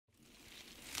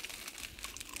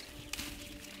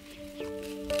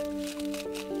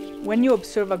When you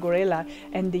observe a gorilla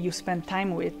and you spend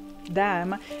time with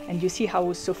them and you see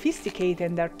how sophisticated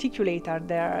and articulate are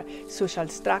their social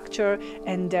structure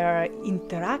and their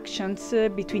interactions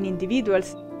between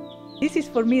individuals, this is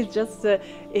for me just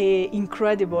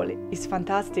incredible. It's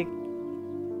fantastic.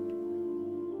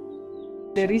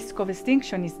 The risk of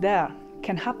extinction is there,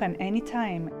 can happen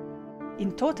anytime.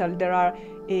 In total, there are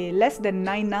less than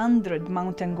 900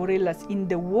 mountain gorillas in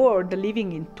the world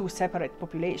living in two separate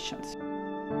populations.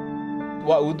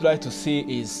 What we'd like to see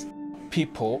is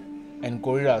people and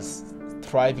gorillas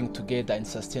thriving together in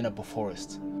sustainable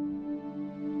forests.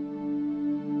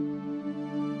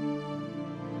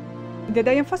 The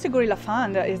Dian Fossey Gorilla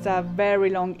Fund is a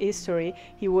very long history.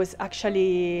 It was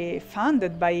actually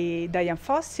funded by Dian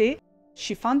Fossey.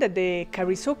 She founded the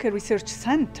Karisoke Research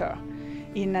Center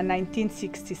in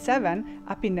 1967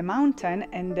 up in the mountain,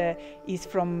 and is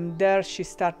from there she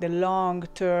started the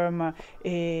long-term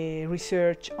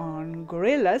research on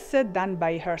gorillas done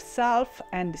by herself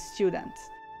and the students.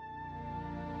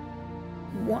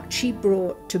 What she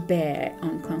brought to bear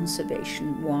on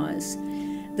conservation was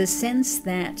the sense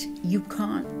that you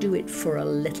can't do it for a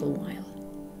little while.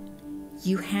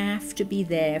 You have to be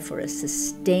there for a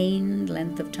sustained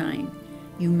length of time.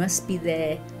 You must be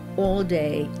there all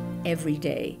day, every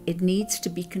day. It needs to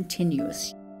be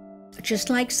continuous.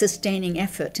 Just like sustaining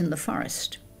effort in the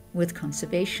forest with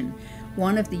conservation,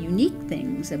 one of the unique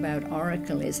things about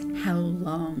Oracle is how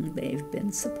long they've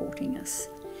been supporting us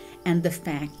and the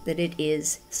fact that it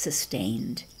is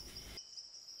sustained.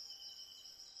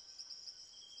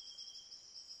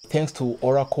 Thanks to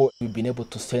Oracle, we've been able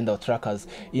to send our trackers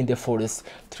in the forest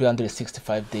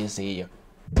 365 days a year.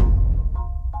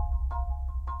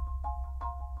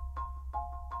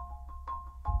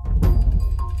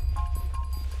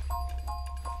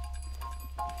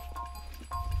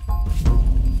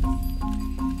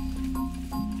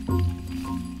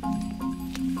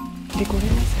 The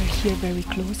gorillas are here very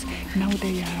close. Now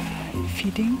they are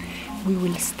feeding. We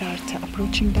will start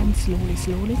approaching them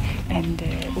slowly and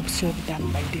observe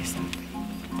them by distance.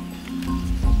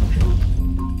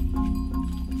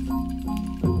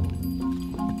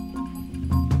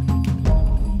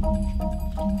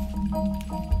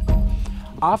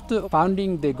 After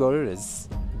finding the gorillas,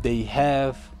 they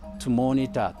have to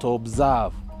monitor, to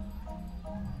observe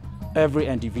every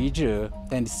individual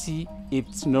and see if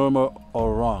it's normal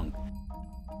or wrong.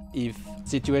 If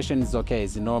situation is okay,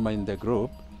 it's normal in the group,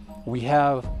 we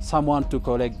have someone to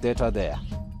collect data there.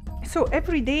 So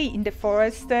every day in the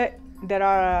forest there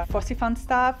are Fossey Fund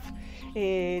staff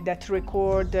that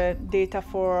record data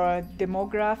for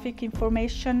demographic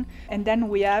information, and then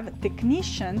we have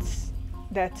technicians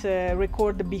that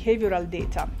record the behavioral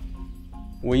data.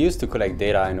 We used to collect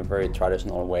data in a very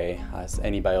traditional way, as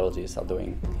any biologists are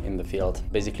doing in the field,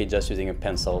 basically just using a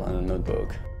pencil and a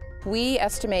notebook. We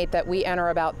estimate that we enter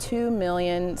about 2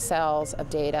 million cells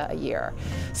of data a year.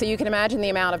 So you can imagine the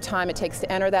amount of time it takes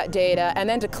to enter that data and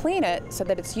then to clean it so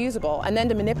that it's usable and then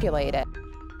to manipulate it.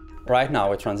 Right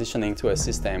now we're transitioning to a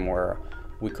system where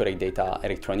we collect data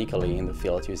electronically in the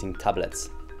field using tablets.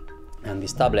 And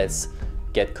these tablets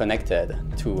get connected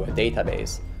to a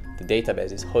database. The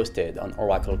database is hosted on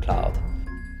Oracle Cloud.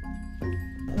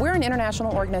 We're an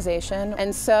international organization,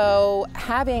 and so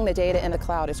having the data in the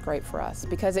cloud is great for us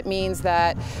because it means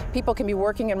that people can be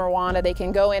working in Rwanda, they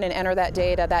can go in and enter that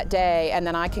data that day, and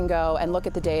then I can go and look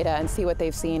at the data and see what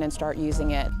they've seen and start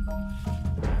using it.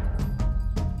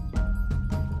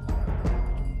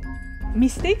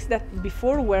 Mistakes that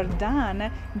before were done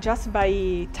just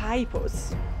by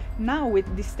typos. Now with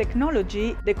this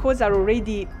technology, the codes are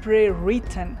already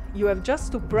pre-written. You have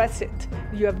just to press it.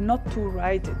 You have not to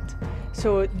write it.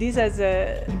 So this has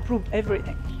improved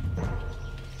everything.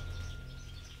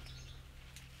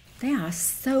 They are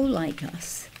so like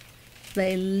us.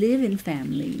 They live in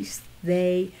families.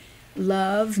 They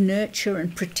love, nurture,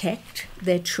 and protect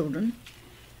their children.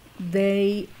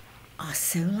 They are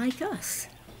so like us.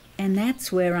 And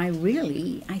that's where I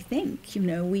think,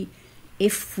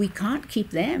 if we can't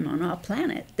keep them on our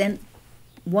planet, then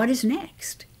what is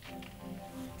next?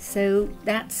 So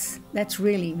that's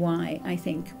really why I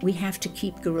think we have to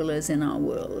keep gorillas in our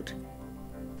world.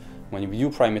 When we do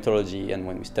primatology and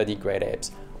when we study great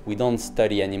apes, we don't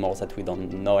study animals that we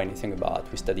don't know anything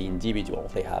about. We study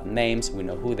individuals. They have names, we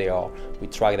know who they are, we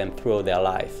track them throughout their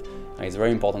life. And it's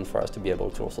very important for us to be able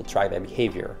to also track their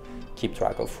behavior, keep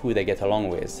track of who they get along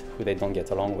with, who they don't get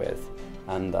along with.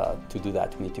 And to do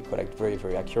that, we need to collect very,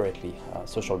 very accurately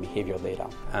social behavior data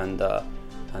and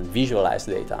visualize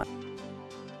data.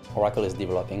 Oracle is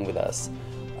developing with us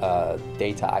a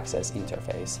data access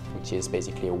interface, which is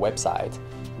basically a website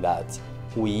that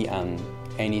we and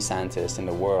any scientist in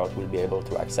the world will be able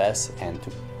to access and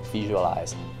to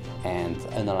visualize and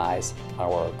analyze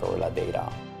our gorilla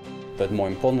data. But more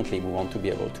importantly, we want to be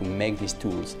able to make these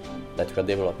tools that we're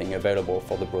developing available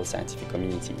for the broad scientific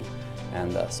community.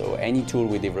 And so any tool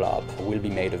we develop will be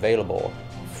made available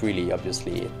freely,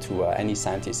 obviously, to any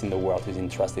scientist in the world who's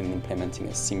interested in implementing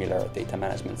a similar data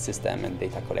management system and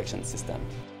data collection system.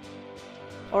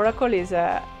 Oracle is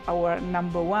our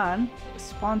 #1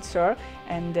 sponsor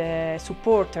and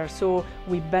supporter, so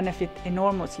we benefit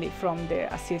enormously from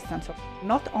the assistance,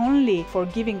 not only for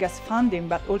giving us funding,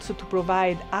 but also to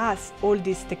provide us all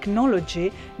this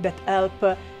technology that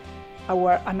help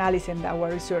our analysis and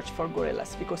our research for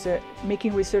gorillas, because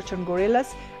making research on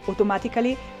gorillas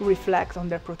automatically reflects on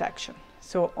their protection.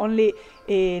 So only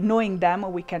knowing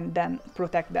them, we can then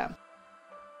protect them.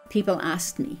 People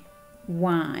asked me,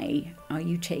 why are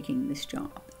you taking this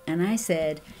job? And I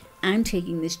said, I'm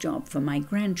taking this job for my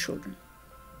grandchildren,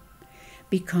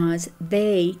 because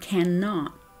they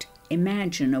cannot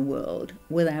imagine a world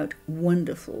without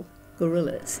wonderful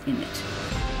gorillas in it.